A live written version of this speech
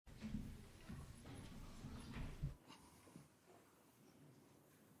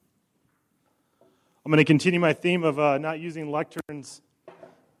I'm going to continue my theme of not using lecterns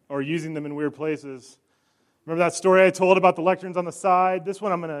or using them in weird places. Remember that story I told about the lecterns on the side? This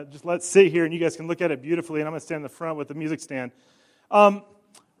one I'm going to just let sit here, and you guys can look at it beautifully, and I'm going to stand in the front with the music stand. We're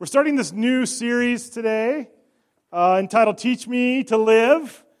starting this new series today entitled Teach Me to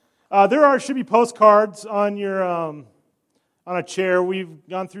Live. There should be postcards on your on a chair. We've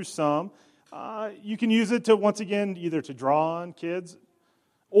gone through some. You can use it to, once again, either to draw on kids,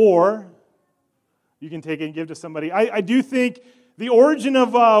 or you can take it and give to somebody. I do think the origin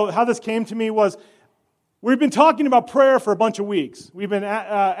of how this came to me was we've been talking about prayer for a bunch of weeks. We've been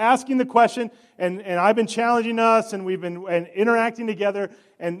asking the question, and I've been challenging us, and we've been interacting together,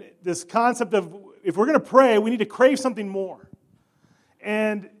 and this concept of if we're going to pray, we need to crave something more.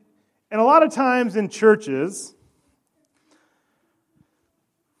 And a lot of times in churches,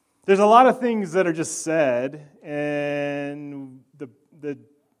 there's a lot of things that are just said, and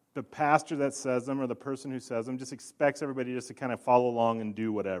the pastor that says them or the person who says them just expects everybody just to kind of follow along and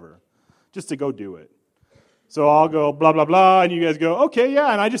do whatever, just to go do it. So I'll go blah, blah, blah, and you guys go, okay,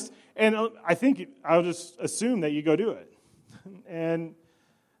 yeah, and I think I'll just assume that you go do it. And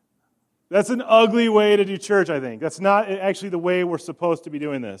that's an ugly way to do church, I think. That's not actually the way we're supposed to be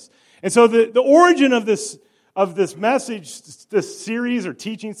doing this. And so the origin of this message, this series or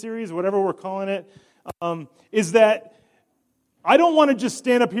teaching series, whatever we're calling it, is that I don't want to just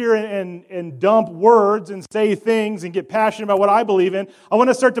stand up here and dump words and say things and get passionate about what I believe in. I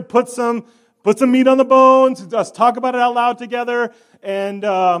want to start to put some meat on the bones, us talk about it out loud together, and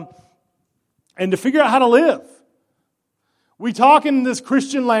to figure out how to live. We talk in this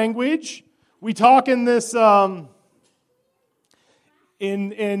Christian language. We talk in this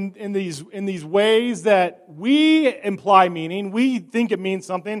in these ways that we imply meaning. We think it means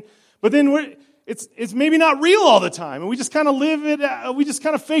something, but then it's maybe not real all the time, and we just kind of live it. We just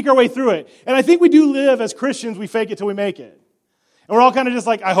kind of fake our way through it. And I think we do live as Christians. We fake it till we make it. And we're all kind of just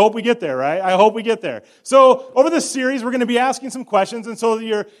like, I hope we get there, right? I hope we get there. So over this series, we're going to be asking some questions. And so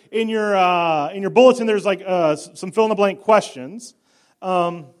in your bulletin, there's like some fill-in-the-blank questions.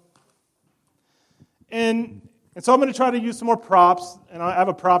 And so I'm going to try to use some more props. And I have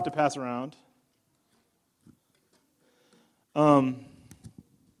a prop to pass around.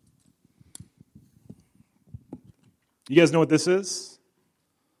 You guys know what this is?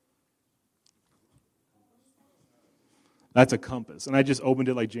 That's a compass. And I just opened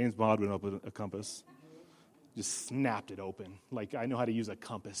it like James Bond would open a compass. Just snapped it open. Like, I know how to use a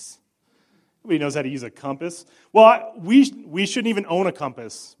compass. Nobody knows how to use a compass. Well, we shouldn't even own a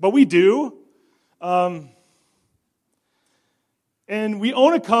compass, but we do. And we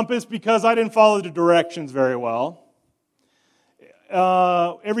own a compass because I didn't follow the directions very well.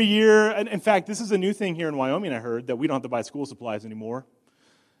 Every year, and in fact, this is a new thing here in Wyoming, I heard, that we don't have to buy school supplies anymore,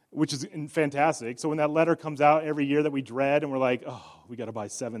 which is fantastic. So when that letter comes out every year that we dread, and we're like, oh, we got to buy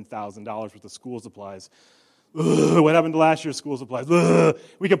 $7,000 worth of school supplies. Ugh, what happened to last year's school supplies? Ugh.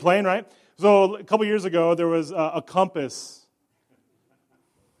 We complain, right? So a couple years ago, there was a compass.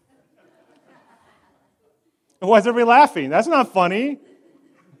 Why is everybody laughing? That's not funny.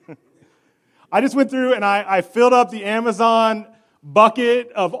 I just went through and I filled up the Amazon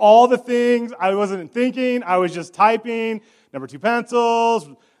bucket of all the things. I wasn't thinking. I was just typing. Number 2 pencils,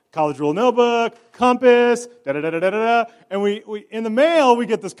 college rule notebook, compass, da-da-da-da-da-da. And we in the mail, we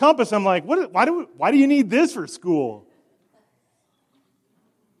get this compass. I'm like, why do you need this for school?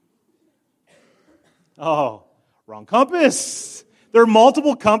 Oh, wrong compass. There are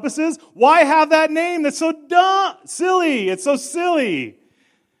multiple compasses. Why have that name? That's so dumb, silly. It's so silly.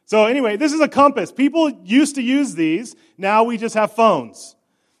 So anyway, this is a compass. People used to use these. Now we just have phones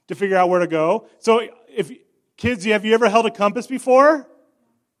to figure out where to go. So kids, have you ever held a compass before?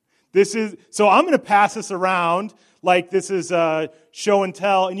 So I'm going to pass this around like this is show and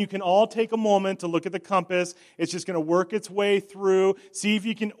tell, and you can all take a moment to look at the compass. It's just going to work its way through, see if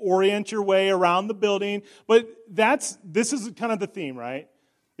you can orient your way around the building. But this is kind of the theme, right?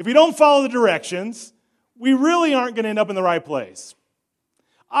 If we don't follow the directions, we really aren't going to end up in the right place.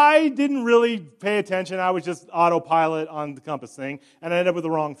 I didn't really pay attention. I was just autopilot on the compass thing, and I ended up with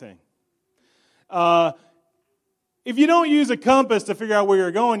the wrong thing. If you don't use a compass to figure out where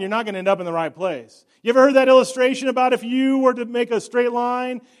you're going, you're not going to end up in the right place. You ever heard that illustration about if you were to make a straight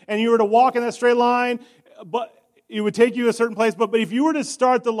line and you were to walk in that straight line, but it would take you a certain place, but if you were to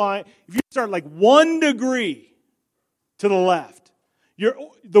start the line, if you start like 1 degree to the left,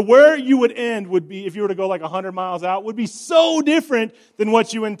 where you would end would be, if you were to go like 100 miles out, would be so different than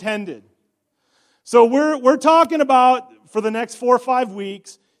what you intended. So we're talking about, for the next 4 or 5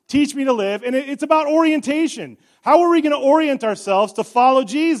 weeks, Teach Me to Live, and it's about orientation. How are we going to orient ourselves to follow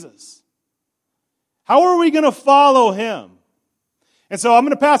Jesus? How are we going to follow him? And so I'm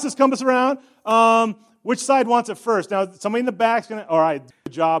going to pass this compass around. Which side wants it first? Now, somebody in the back's going to, all right,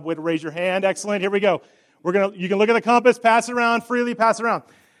 good job, way to raise your hand. Excellent, here we go. You can look at the compass, pass it around, freely pass it around.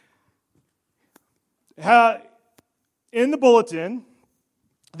 In the bulletin,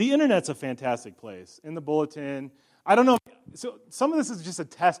 the internet's a fantastic place. In the bulletin, I don't know, so some of this is just a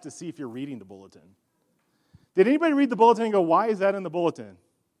test to see if you're reading the bulletin. Did anybody read the bulletin and go, why is that in the bulletin?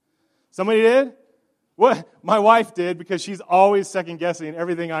 Somebody did? What? My wife did, because she's always second-guessing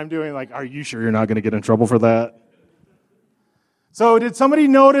everything I'm doing, like, are you sure you're not going to get in trouble for that? So did somebody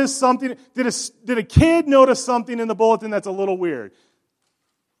notice something? Did a kid notice something in the bulletin that's a little weird?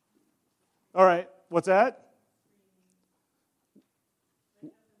 All right, what's that?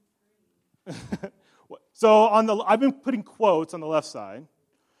 So I've been putting quotes on the left side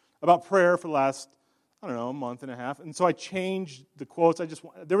about prayer for the last, I don't know, a month and a half. And so I changed the quotes.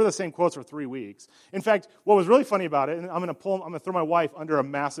 They were the same quotes for 3 weeks. In fact, what was really funny about it, and I'm going to throw my wife under a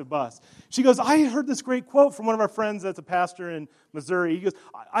massive bus. She goes, I heard this great quote from one of our friends that's a pastor in Missouri. He goes,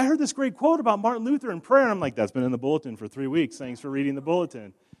 I heard this great quote about Martin Luther and prayer. And I'm like, that's been in the bulletin for 3 weeks. Thanks for reading the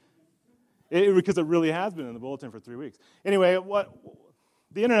bulletin. Because it really has been in the bulletin for 3 weeks. Anyway,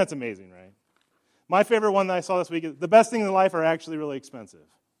 the internet's amazing, right? My favorite one that I saw this week is, the best things in life are actually really expensive.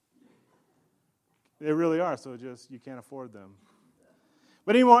 They really are, so you can't afford them.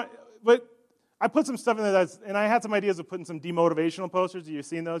 But I put some stuff in there and I had some ideas of putting some demotivational posters. Have you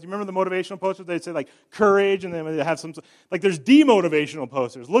seen those? You remember the motivational posters? They'd say, like, courage, and then they have some, like, there's demotivational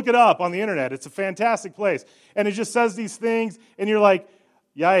posters. Look it up on the internet. It's a fantastic place. And it just says these things, and you're like,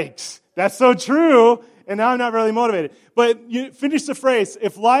 yikes, that's so true, and now I'm not really motivated. But you finish the phrase,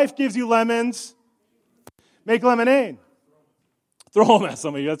 if life gives you lemons, make lemonade. Throw them at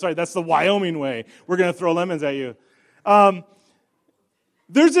somebody. That's right. That's the Wyoming way. We're going to throw lemons at you.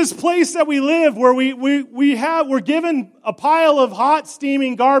 There's this place that we live where we're given a pile of hot,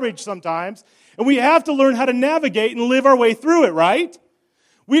 steaming garbage sometimes, and we have to learn how to navigate and live our way through it, right?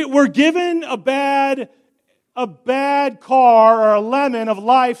 We're given a bad car or a lemon of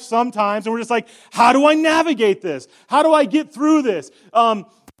life sometimes, and we're just like, how do I navigate this? How do I get through this?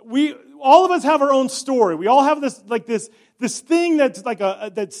 All of us have our own story. We all have this thing that's like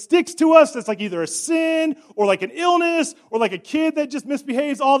that sticks to us. That's like either a sin or like an illness or like a kid that just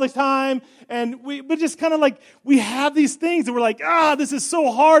misbehaves all the time. And we just kind of like, we have these things and we're like, this is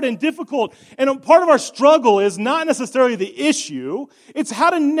so hard and difficult. And part of our struggle is not necessarily the issue. It's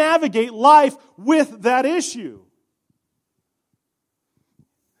how to navigate life with that issue.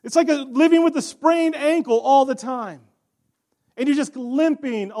 It's like living with a sprained ankle all the time. And you're just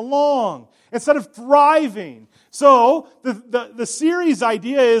limping along instead of thriving. So the series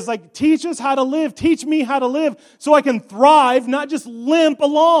idea is like, teach us how to live. Teach me how to live so I can thrive, not just limp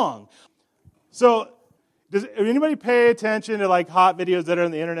along. So does anybody pay attention to like hot videos that are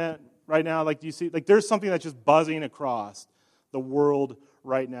on the internet right now? Like, do you see, like, there's something that's just buzzing across the world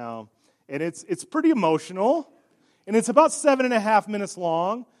right now. And it's pretty emotional. And it's about 7.5 minutes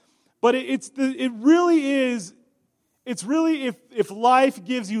long. But it really is... It's really, if life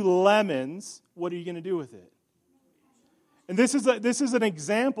gives you lemons, what are you going to do with it? And this is an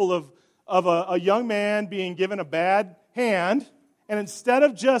example of a young man being given a bad hand, and instead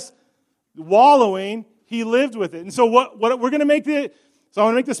of just wallowing, he lived with it. And so what we're going to make I'm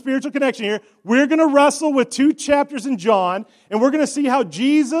going to make the spiritual connection here. We're going to wrestle with 2 chapters in John, and we're going to see how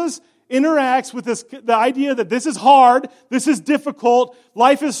Jesus interacts with the idea that this is hard, this is difficult,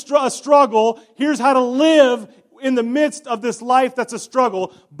 life is a struggle. Here's how to live in the midst of this life that's a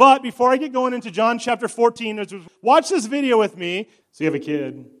struggle. But before I get going into John chapter 14, watch this video with me. So you have a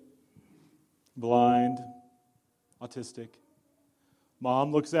kid, blind, autistic.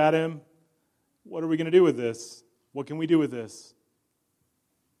 Mom looks at him. What are we going to do with this? What can we do with this?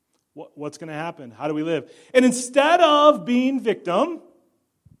 What's going to happen? How do we live? And instead of being a victim,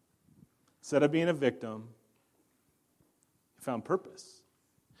 he found purpose.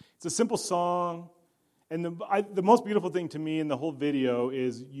 It's a simple song. And the most beautiful thing to me in the whole video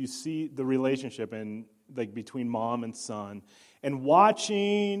is you see the relationship between mom and son, and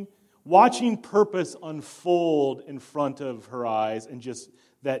watching purpose unfold in front of her eyes, and just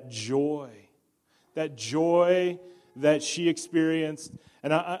that joy that she experienced.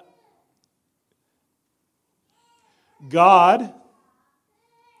 And God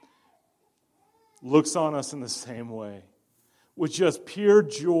looks on us in the same way, with just pure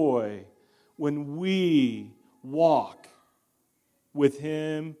joy. When we walk with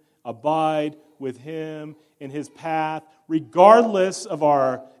Him, abide with Him in His path, regardless of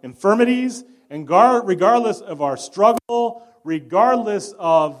our infirmities, and regardless of our struggle, regardless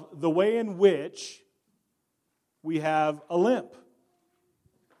of the way in which we have a limp.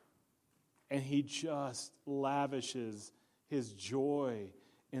 And he just lavishes his joy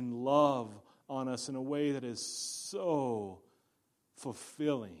and love on us in a way that is so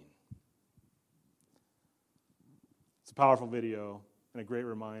fulfilling. It's a powerful video and a great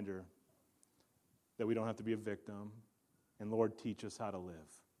reminder that we don't have to be a victim. And Lord, teach us how to live.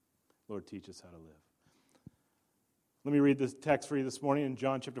 Lord, teach us how to live. Let me read this text for you this morning in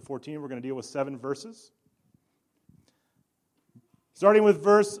John chapter 14. We're going to deal with 7 verses. Starting with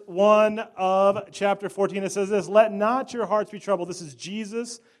verse 1 of chapter 14, it says this, "Let not your hearts be troubled." This is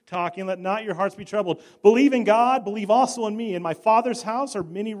Jesus talking. "Let not your hearts be troubled. Believe in God, believe also in me. In my Father's house are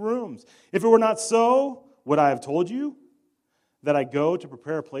many rooms. If it were not so, would I have told you that I go to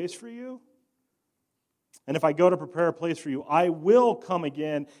prepare a place for you? And if I go to prepare a place for you, I will come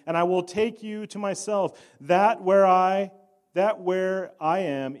again, and I will take you to myself, that where I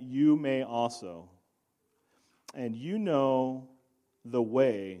am, you may also. And you know the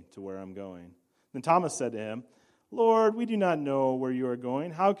way to where I'm going." Then Thomas said to him, "Lord, we do not know where you are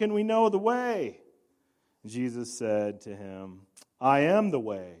going. How can we know the way?" Jesus said to him, "I am the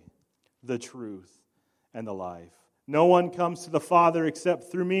way, the truth, and the life. No one comes to the Father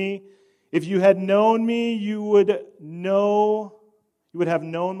except through me. If you had known me, you would have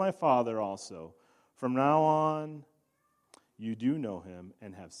known my Father also. From now on, you do know him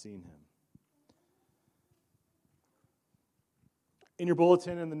and have seen him." In your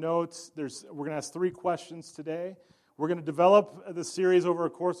bulletin and the notes, we're going to ask 3 questions today. We're going to develop the series over a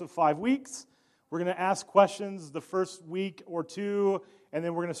course of 5 weeks. We're going to ask questions the first week or 2, and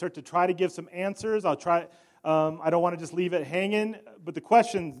then we're going to start to try to give some answers. I don't want to just leave it hanging, but the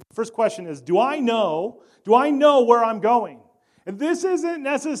first question is, do I know where I'm going? And this isn't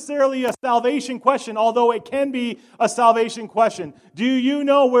necessarily a salvation question, although it can be a salvation question. Do you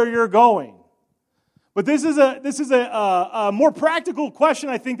know where you're going? But this is a more practical question,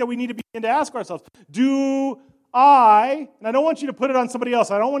 I think, that we need to begin to ask ourselves. Do I, and I don't want you to put it on somebody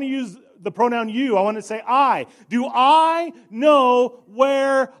else. I don't want to use the pronoun you. I want to say I. Do I know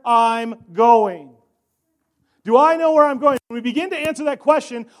where I'm going? Do I know where I'm going? When we begin to answer that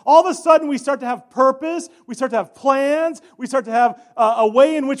question, all of a sudden we start to have purpose, we start to have plans, we start to have a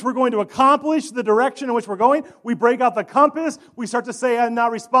way in which we're going to accomplish the direction in which we're going. We break out the compass. We start to say, I'm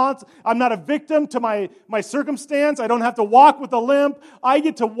not a victim to my circumstance. I don't have to walk with a limp. I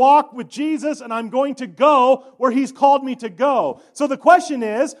get to walk with Jesus, and I'm going to go where He's called me to go. So the question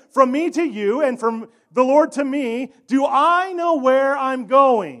is, from me to you and from the Lord to me, do I know where I'm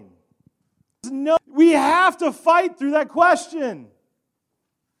going? No, we have to fight through that question.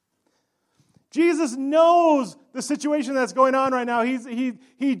 Jesus knows the situation that's going on right now.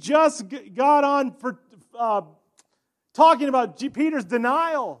 He just got on for talking about Peter's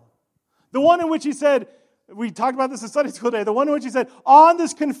denial. The one in which he said, we talked about this in Sunday school today, the one in which he said, on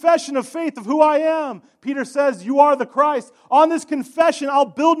this confession of faith of who I am, Peter says, you are the Christ. On this confession, I'll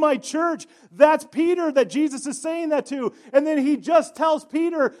build my church. That's Peter that Jesus is saying that to. And then he just tells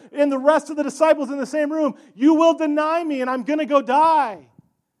Peter and the rest of the disciples in the same room, you will deny me and I'm going to go die.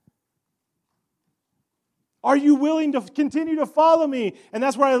 Are you willing to continue to follow me? And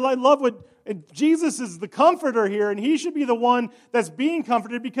that's where I love what Jesus is the comforter here, and he should be the one that's being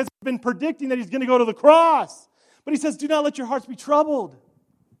comforted because he's been predicting that he's going to go to the cross. But he says, do not let your hearts be troubled.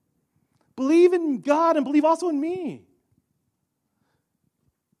 Believe in God and believe also in me.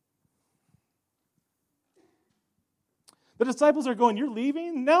 The disciples are going, you're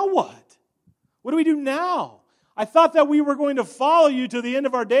leaving? Now what? What do we do now? I thought that we were going to follow you to the end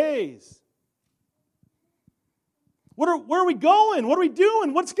of our days. Where are we going? What are we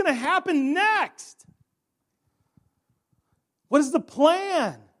doing? What's going to happen next? What is the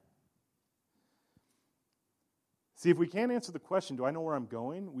plan? See, if we can't answer the question, do I know where I'm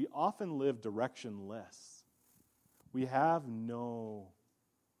going? We often live directionless. We have no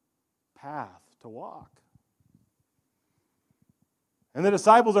path to walk. And the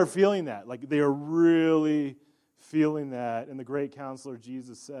disciples are feeling that. Like they are really feeling that. And the great counselor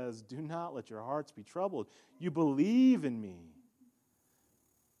Jesus says, do not let your hearts be troubled. You believe in me.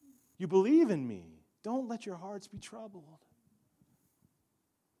 You believe in me. Don't let your hearts be troubled.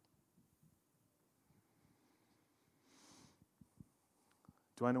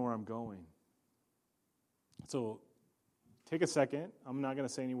 Do I know where I'm going? So take a second. I'm not going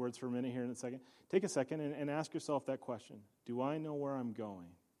to say any words for a minute here in a second. Take a second and ask yourself that question. Do I know where I'm going?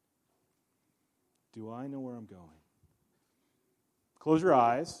 Do I know where I'm going? Close your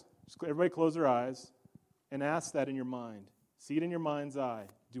eyes. Everybody close their eyes and ask that in your mind. See it in your mind's eye.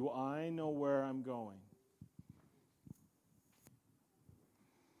 Do I know where I'm going?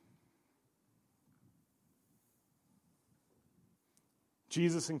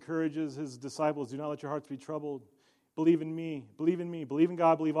 Jesus encourages his disciples, do not let your hearts be troubled. Believe in me, believe in me, believe in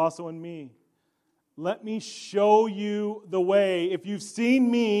God, believe also in me. Let me show you the way. If you've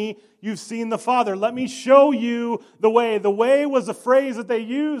seen me, you've seen the Father. Let me show you the way. The way was a phrase that they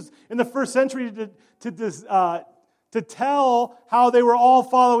used in the first century to tell how they were all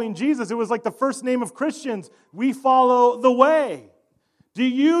following Jesus. It was like the first name of Christians. We follow the way. Do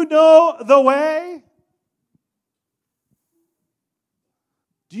you know the way?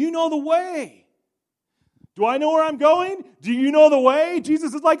 Do you know the way? Do I know where I'm going? Do you know the way?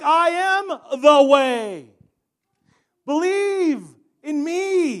 Jesus is like, I am the way. Believe in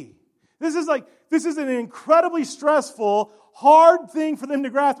me. This is an incredibly stressful, hard thing for them to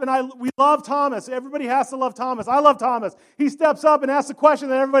grasp. And we love Thomas. Everybody has to love Thomas. I love Thomas. He steps up and asks the question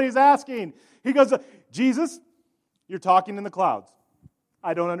that everybody's asking. He goes, Jesus, you're talking in the clouds.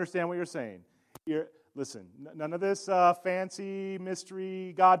 I don't understand what you're saying. Listen, none of this fancy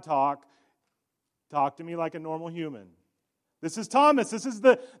mystery God talk. Talk to me like a normal human. This is Thomas. This is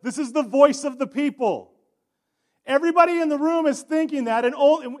the voice of the people. Everybody in the room is thinking that,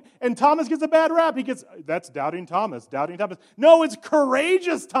 and Thomas gets a bad rap. That's doubting Thomas, doubting Thomas. No, it's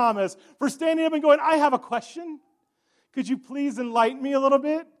courageous Thomas for standing up and going, I have a question. Could you please enlighten me a little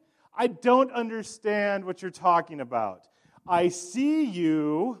bit? I don't understand what you're talking about. I see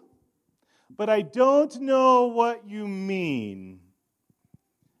you, but I don't know what you mean.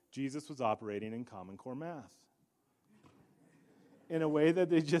 Jesus was operating in Common Core math in a way that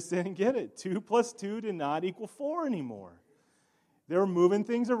they just didn't get it. 2 + 2 did not equal 4 anymore. They were moving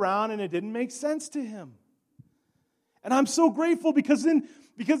things around and it didn't make sense to him. And I'm so grateful because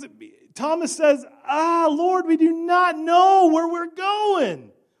Thomas says, Lord, we do not know where we're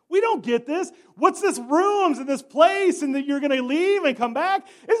going. We don't get this. What's this rooms and this place and that you're going to leave and come back?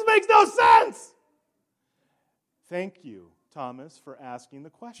 This makes no sense. Thank you, Thomas, for asking the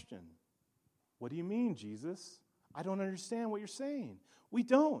question. What do you mean, Jesus? I don't understand what you're saying. We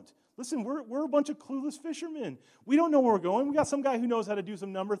don't. Listen, we're a bunch of clueless fishermen. We don't know where we're going. We got some guy who knows how to do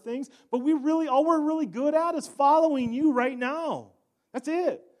some number of things, but all we're really good at is following you right now. That's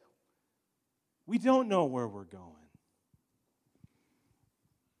it. We don't know where we're going.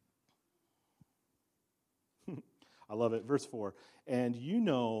 I love it. Verse 4, and you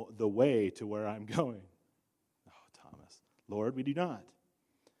know the way to where I'm going. Oh, Thomas, Lord, we do not.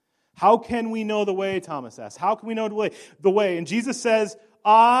 How can we know the way, Thomas asks. How can we know the way? And Jesus says,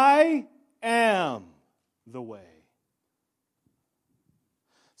 I am the way.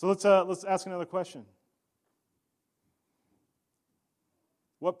 So let's ask another question.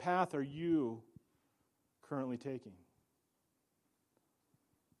 What path are you currently taking?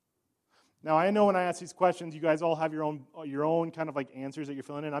 Now, I know when I ask these questions, you guys all have your own kind of like answers that you're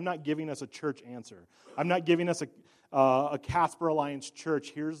filling in. I'm not giving us a church answer. I'm not giving us a Casper Alliance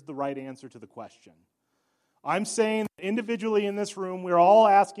church. Here's the right answer to the question. I'm saying that individually in this room, we're all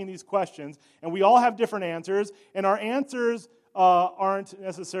asking these questions, and we all have different answers, and our answers aren't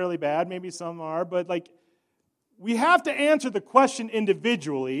necessarily bad. Maybe some are, but we have to answer the question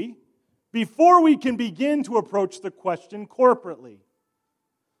individually before we can begin to approach the question corporately.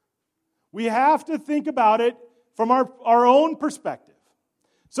 We have to think about it from our own perspective.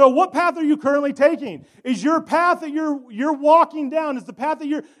 So what path are you currently taking? Is your path that you're walking down, is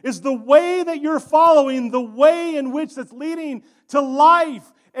the way that you're following, the way in which that's leading to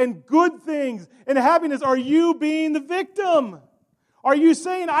life and good things and happiness? Are you being the victim? Are you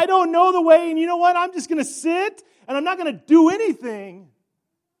saying, I don't know the way, and you know what? I'm just going to sit and I'm not going to do anything,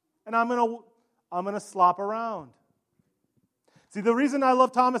 and I'm going to slop around. See, the reason I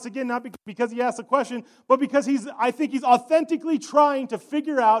love Thomas, again, not because he asked a question, but because I think he's authentically trying to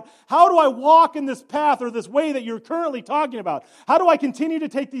figure out, how do I walk in this path or this way that you're currently talking about? How do I continue to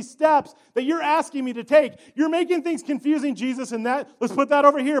take these steps that you're asking me to take? You're making things confusing, Jesus, and let's put that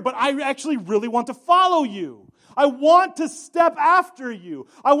over here, but I actually really want to follow you. I want to step after you.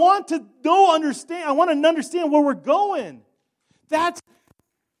 I want to understand where we're going. That's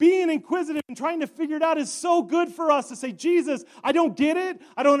being inquisitive and trying to figure it out is so good for us to say, Jesus, I don't get it,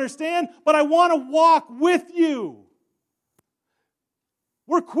 I don't understand, but I want to walk with you.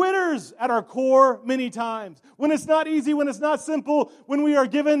 We're quitters at our core many times. When it's not easy, when it's not simple, when we are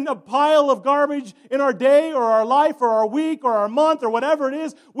given a pile of garbage in our day or our life or our week or our month or whatever it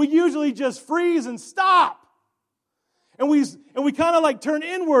is, we usually just freeze and stop. And we kind of turn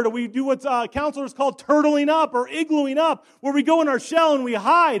inward, and we do what counselors call turtling up or iglooing up, where we go in our shell and we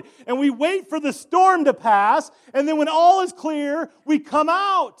hide, and we wait for the storm to pass, and then when all is clear, we come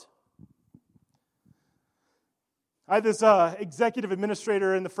out. I had this executive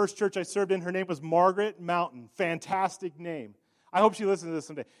administrator in the first church I served in. Her name was Margaret Mountain. Fantastic name. I hope she listens to this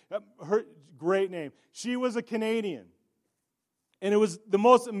someday. Her great name. She was a Canadian. And it was the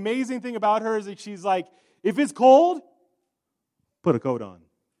most amazing thing about her is that she's like, if it's cold, put a coat on.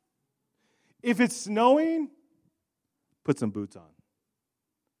 If it's snowing, put some boots on.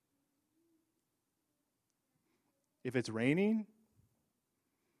 If it's raining,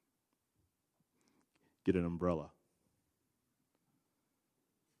 get an umbrella.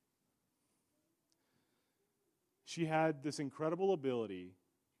 She had this incredible ability,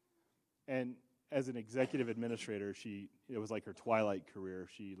 and as an executive administrator, it was like her twilight career.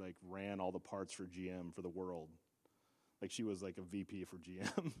 She like ran all the parts for GM for the world. Like she was like a VP for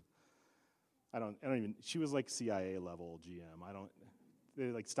GM. She was like CIA level GM. They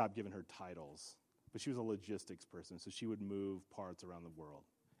like stopped giving her titles. But she was a logistics person, so she would move parts around the world.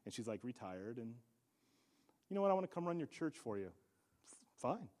 And she's like retired, and you know what, I want to come run your church for you.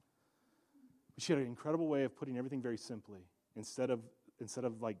 Fine. But she had an incredible way of putting everything very simply. Instead of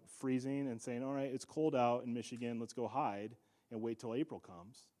like freezing and saying, all right, it's cold out in Michigan, let's go hide and wait till April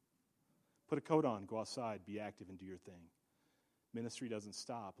comes. Put a coat on, go outside, be active, and do your thing. Ministry doesn't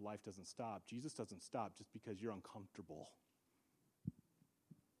stop. Life doesn't stop. Jesus doesn't stop just because you're uncomfortable.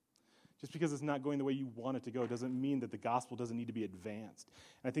 Just because it's not going the way you want it to go doesn't mean that the gospel doesn't need to be advanced.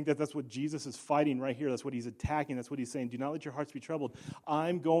 And I think that's what Jesus is fighting right here. That's what he's attacking. That's what he's saying. Do not let your hearts be troubled.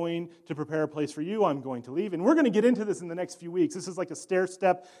 I'm going to prepare a place for you. I'm going to leave. And we're going to get into this in the next few weeks. This is like a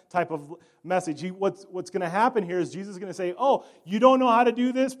stair-step type of message. What's going to happen here is Jesus is going to say, oh, you don't know how to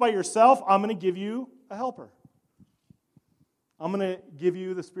do this by yourself? I'm going to give you a helper. I'm going to give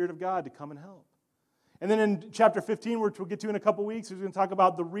you the Spirit of God to come and help. And then in chapter 15, which we'll get to in a couple weeks, we're going to talk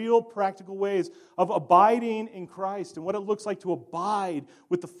about the real practical ways of abiding in Christ and what it looks like to abide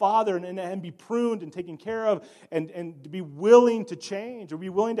with the Father and be pruned and taken care of and to be willing to change or be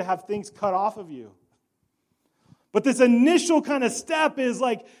willing to have things cut off of you. But this initial kind of step is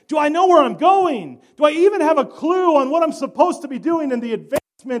like, do I know where I'm going? Do I even have a clue on what I'm supposed to be doing in the advancement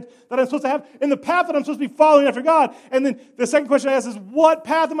that I'm supposed to have, in the path that I'm supposed to be following after God? And then the second question I ask is, what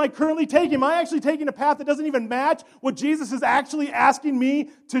path am I currently taking? Am I actually taking a path that doesn't even match what Jesus is actually asking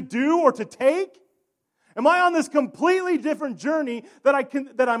me to do or to take? Am I on this completely different journey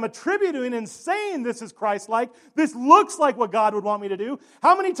that I'm attributing and saying this is Christ-like? This looks like what God would want me to do.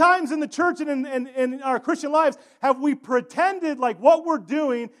 How many times in the church and in our Christian lives have we pretended like what we're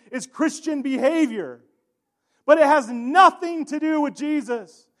doing is Christian behavior? But it has nothing to do with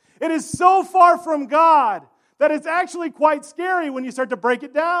Jesus. It is so far from God that it's actually quite scary when you start to break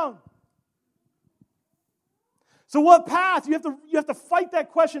it down. So what path? You have to fight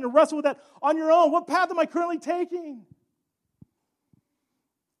that question and wrestle with that on your own. What path am I currently taking?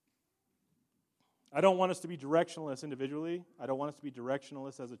 I don't want us to be directionless individually. I don't want us to be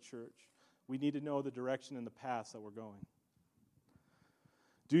directionless as a church. We need to know the direction and the paths that we're going.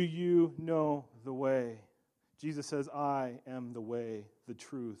 Do you know the way? Jesus says, I am the way, the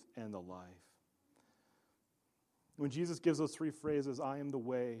truth, and the life. When Jesus gives those three phrases, I am the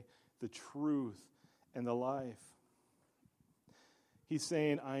way, the truth, and the life, he's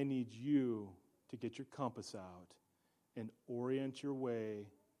saying, I need you to get your compass out and orient your way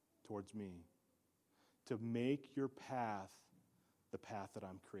towards me, to make your path the path that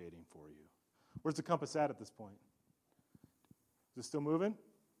I'm creating for you. Where's the compass at this point? Is it still moving?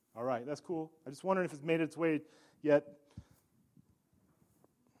 All right, that's cool. I just wondering if it's made its way yet.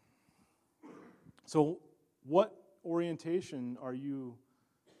 So what orientation are you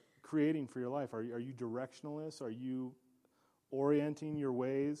creating for your life? Are you directionless? Are you orienting your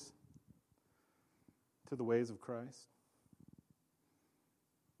ways to the ways of Christ?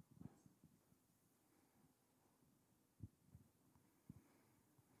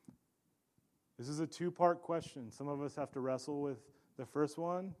 This is a two-part question. Some of us have to wrestle with the first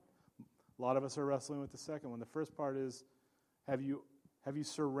one. A lot of us are wrestling with the second one. The first part is, have you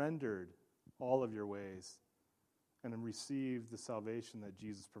surrendered all of your ways and received the salvation that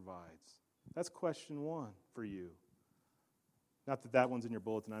Jesus provides? That's question one for you. Not that one's in your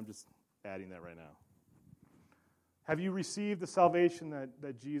bulletin. I'm just adding that right now. Have you received the salvation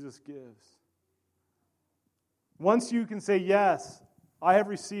that Jesus gives? Once you can say, yes, I have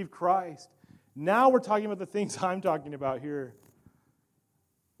received Christ, now we're talking about the things I'm talking about here.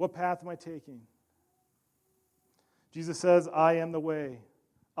 What path am I taking? Jesus says, I am the way,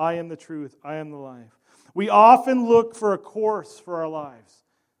 I am the truth, I am the life. We often look for a course for our lives,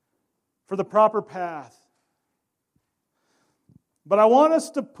 for the proper path. But I want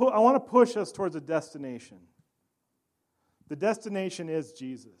to push us towards a destination. The destination is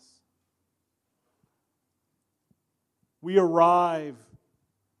Jesus. We arrive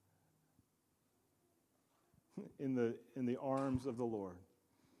in the arms of the Lord.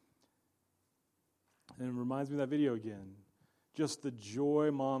 And it reminds me of that video again. Just the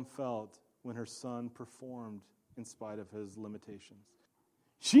joy mom felt when her son performed in spite of his limitations.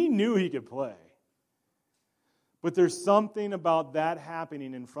 She knew he could play. But there's something about that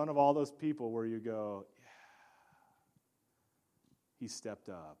happening in front of all those people where you go, yeah, he stepped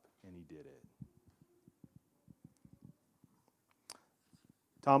up and he did it.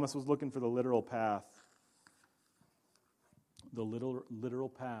 Thomas was looking for the literal path. The literal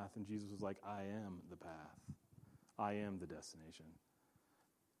path, and Jesus was like, I am the path. I am the destination.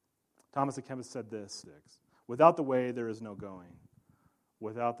 Thomas the chemist said this, without the way there is no going.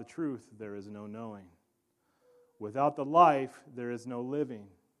 Without the truth there is no knowing. Without the life there is no living.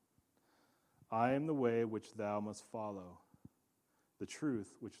 I am the way which thou must follow, the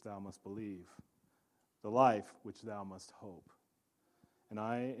truth which thou must believe, the life which thou must hope. And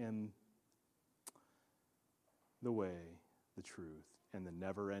I am the way, the truth, and the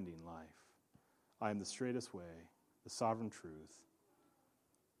never-ending life. I am the straightest way, the sovereign truth,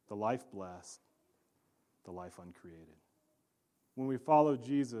 the life blessed, the life uncreated. When we follow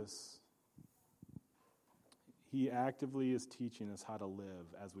Jesus, he actively is teaching us how to live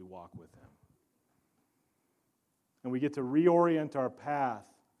as we walk with him. And we get to reorient our path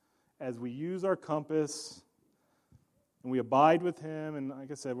as we use our compass and we abide with him. And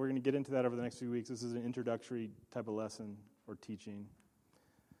like I said, we're going to get into that over the next few weeks. This is an introductory type of lesson or teaching.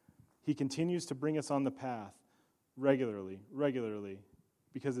 He continues to bring us on the path regularly,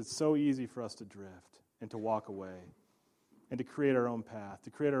 because it's so easy for us to drift and to walk away and to create our own path, to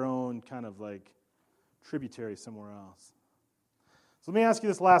create our own kind of like tributary somewhere else. So let me ask you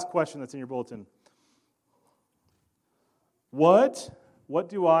this last question that's in your bulletin. What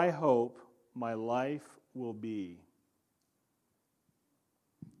do I hope my life will be?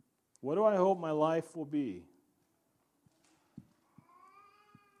 What do I hope my life will be?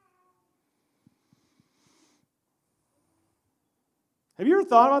 Have you ever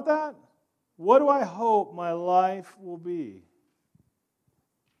thought about that? What do I hope my life will be?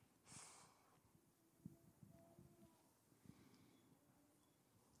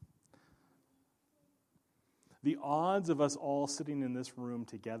 The odds of us all sitting in this room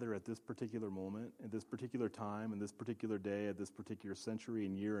together at this particular moment, at this particular time, in this particular day, at this particular century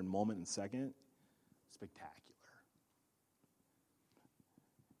and year and moment and second, spectacular.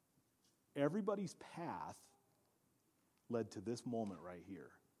 Everybody's path led to this moment right here.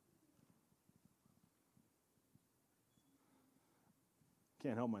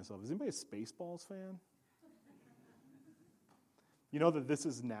 Can't help myself. Is anybody a Spaceballs fan? You know that this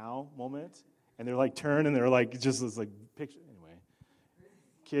is now moment? And they're like turn and they're like just this like picture. Anyway,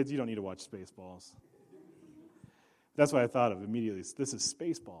 kids, you don't need to watch Spaceballs. That's what I thought of immediately. This is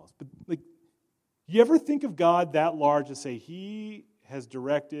Spaceballs. But like, you ever think of God that large to say he has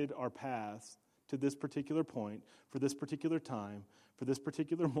directed our paths to this particular point, for this particular time, for this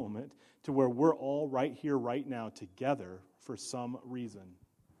particular moment, to where we're all right here, right now, together for some reason?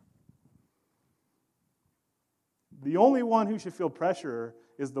 The only one who should feel pressure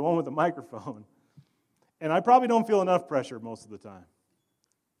is the one with the microphone. And I probably don't feel enough pressure most of the time.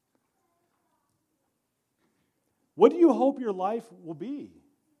 What do you hope your life will be?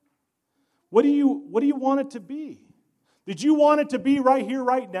 What do you want it to be? Did you want it to be right here,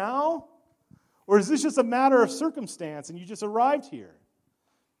 right now? Or is this just a matter of circumstance and you just arrived here?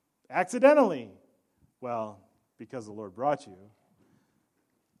 Accidentally. Well, because the Lord brought you.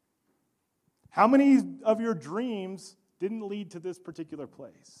 How many of your dreams didn't lead to this particular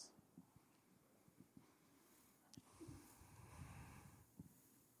place?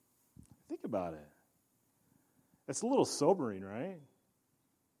 Think about it. It's a little sobering, right?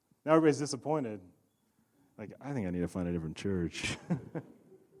 Now everybody's disappointed. Like, I think I need to find a different church.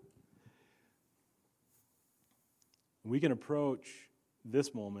 We can approach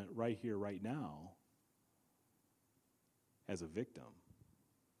this moment right here, right now, as a victim.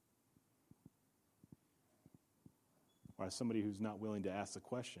 Or as somebody who's not willing to ask the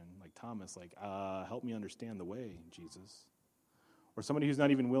question, like Thomas, like, help me understand the way, Jesus. Or somebody who's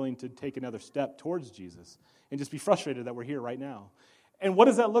not even willing to take another step towards Jesus and just be frustrated that we're here right now. And what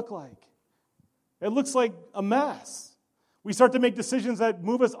does that look like? It looks like a mess. We start to make decisions that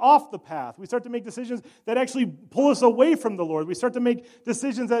move us off the path. We start to make decisions that actually pull us away from the Lord. We start to make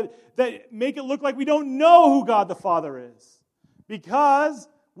decisions that make it look like we don't know who God the Father is because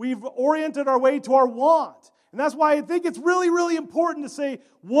we've oriented our way to our want. And that's why I think it's really, really important to say,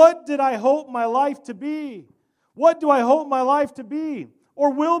 what did I hope my life to be? What do I hope my life to be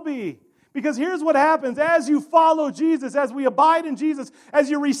or will be? Because here's what happens. As you follow Jesus, as we abide in Jesus, as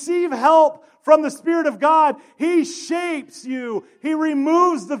you receive help from the Spirit of God, He shapes you. He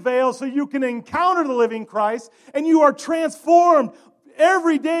removes the veil so you can encounter the living Christ, and you are transformed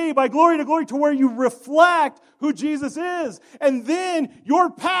every day by glory to glory to where you reflect who Jesus is. And then your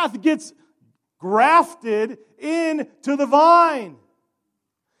path gets grafted into the vine.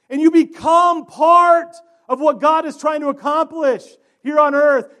 And you become part of what God is trying to accomplish here on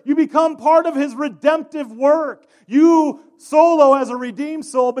earth. You become part of His redemptive work. You solo as a redeemed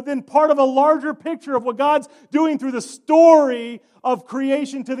soul, but then part of a larger picture of what God's doing through the story of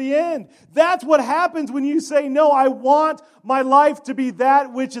creation to the end. That's what happens when you say, no, I want my life to be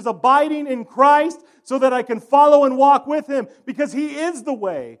that which is abiding in Christ so that I can follow and walk with Him, because He is the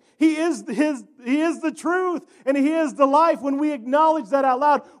way. He is the truth, and He is the life. When we acknowledge that out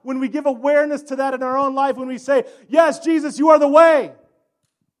loud, when we give awareness to that in our own life, when we say, yes, Jesus, you are the way.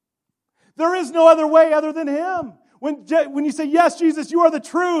 There is no other way other than Him. When you say, yes, Jesus, you are the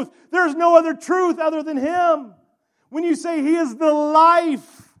truth, there is no other truth other than Him. When you say He is the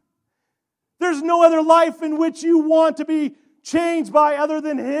life, there's no other life in which you want to be changed by other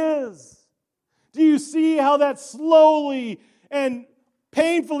than His. Do you see how that slowly and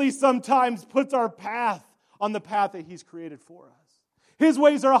painfully sometimes puts our path on the path that He's created for us? His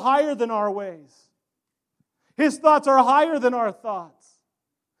ways are higher than our ways. His thoughts are higher than our thoughts.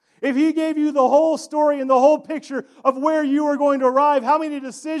 If He gave you the whole story and the whole picture of where you are going to arrive, how many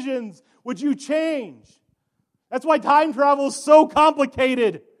decisions would you change? That's why time travel is so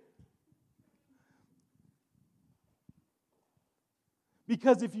complicated.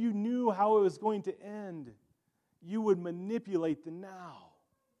 Because if you knew how it was going to end, you would manipulate the now.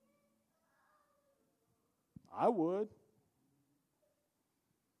 I would.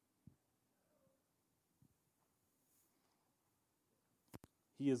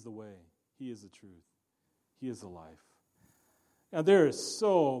 He is the way. He is the truth. He is the life. Now, there is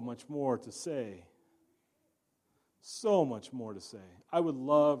so much more to say. So much more to say. I would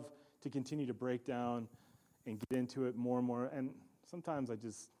love to continue to break down and get into it more and more. And sometimes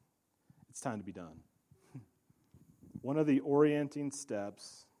it's time to be done. One of the orienting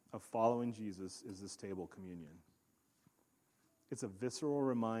steps of following Jesus is this table communion. It's a visceral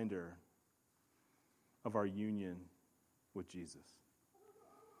reminder of our union with Jesus.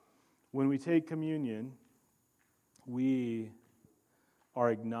 When we take communion, we are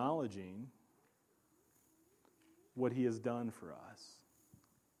acknowledging what He has done for us.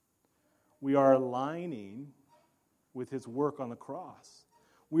 We are aligning with His work on the cross.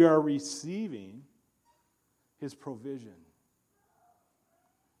 We are receiving His provision.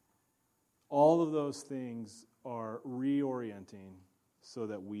 All of those things are reorienting so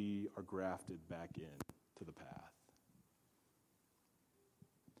that we are grafted back in to the path.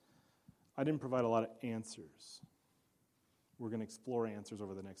 I didn't provide a lot of answers. We're going to explore answers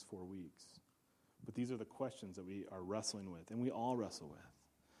over the next 4 weeks. But these are the questions that we are wrestling with, and we all wrestle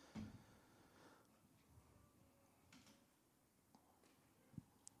with.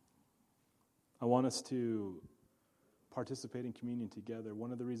 I want us to participate in communion together.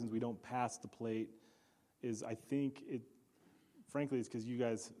 One of the reasons we don't pass the plate is frankly, it's because you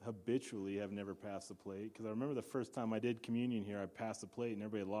guys habitually have never passed the plate. Because I remember the first time I did communion here, I passed the plate and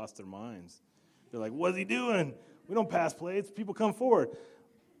everybody lost their minds. They're like, what's he doing? We don't pass plates. People come forward.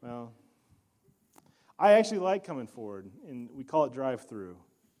 Well, I actually like coming forward, and we call it drive-through.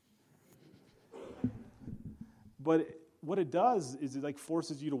 But what it does is it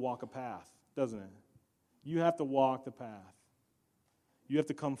forces you to walk a path, doesn't it? You have to walk the path. You have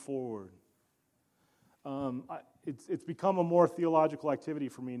to come forward. It's become a more theological activity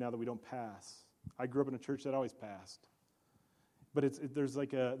for me now that we don't pass. I grew up in a church that always passed. But there's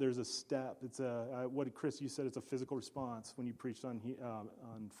a step. It's what Chris, you said, it's a physical response when you preached on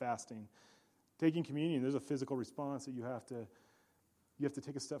fasting. Taking communion, there's a physical response that you have to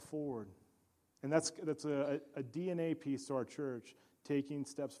take a step forward. And that's a DNA piece to our church, taking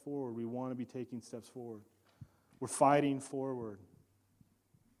steps forward. We want to be taking steps forward. We're fighting forward.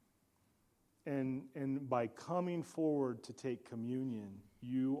 And by coming forward to take communion,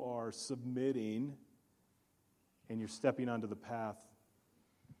 you are submitting and you're stepping onto the path,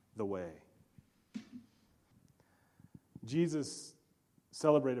 the way. Jesus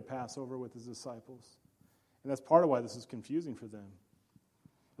celebrated Passover with His disciples. And that's part of why this is confusing for them.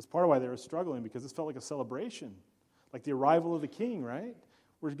 That's part of why they were struggling, because this felt like a celebration, like the arrival of the King, right?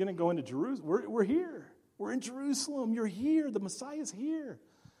 We're going to go into Jerusalem. We're here. We're in Jerusalem. You're here. The Messiah's here.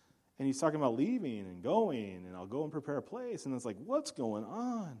 And He's talking about leaving and going, and I'll go and prepare a place. And it's like, what's going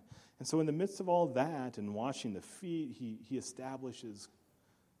on? And so in the midst of all that and washing the feet, he establishes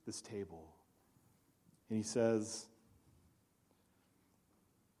this table. And he says,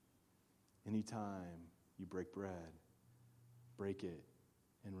 anytime you break bread, break it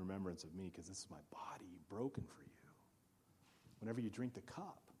in remembrance of me, because this is my body broken for you. Whenever you drink the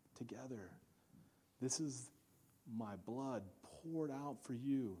cup together, this is my blood poured out for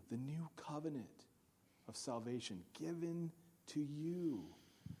you, the new covenant of salvation given to you.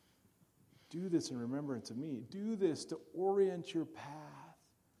 Do this in remembrance of me. Do this to orient your path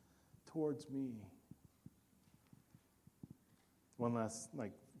towards me. One last,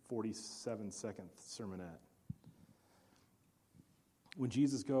 47-second sermonette. When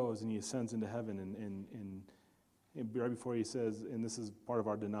Jesus goes and he ascends into heaven, and right before he says, and this is part of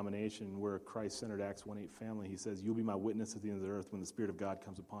our denomination, we're a Christ-centered Acts 1:8 family, he says, you'll be my witness at the end of the earth when the Spirit of God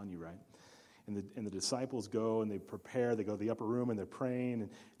comes upon you, right? And the disciples go and they prepare, they go to the upper room and they're praying and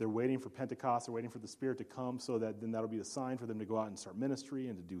they're waiting for Pentecost, they're waiting for the Spirit to come so that then that'll be the sign for them to go out and start ministry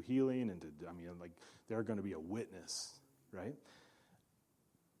and to do healing and they're going to be a witness, right?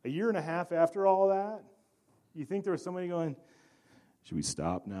 A year and a half after all that, you think there was somebody going, should we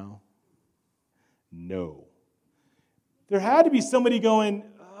stop now? No. There had to be somebody going,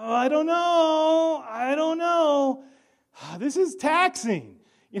 I don't know. This is taxing.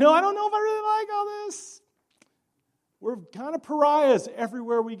 I don't know if I really like all this. We're kind of pariahs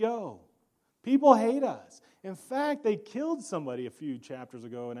everywhere we go. People hate us. In fact, they killed somebody a few chapters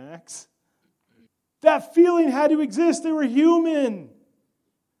ago in Acts. That feeling had to exist. They were human.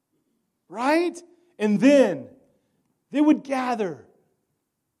 Right? And then they would gather.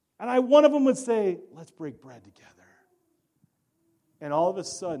 And one of them would say, let's break bread together. And all of a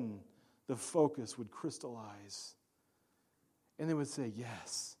sudden, the focus would crystallize. And they would say,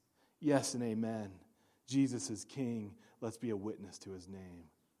 yes, yes and amen. Jesus is King. Let's be a witness to his name.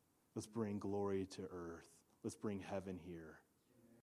 Let's bring glory to earth. Let's bring heaven here.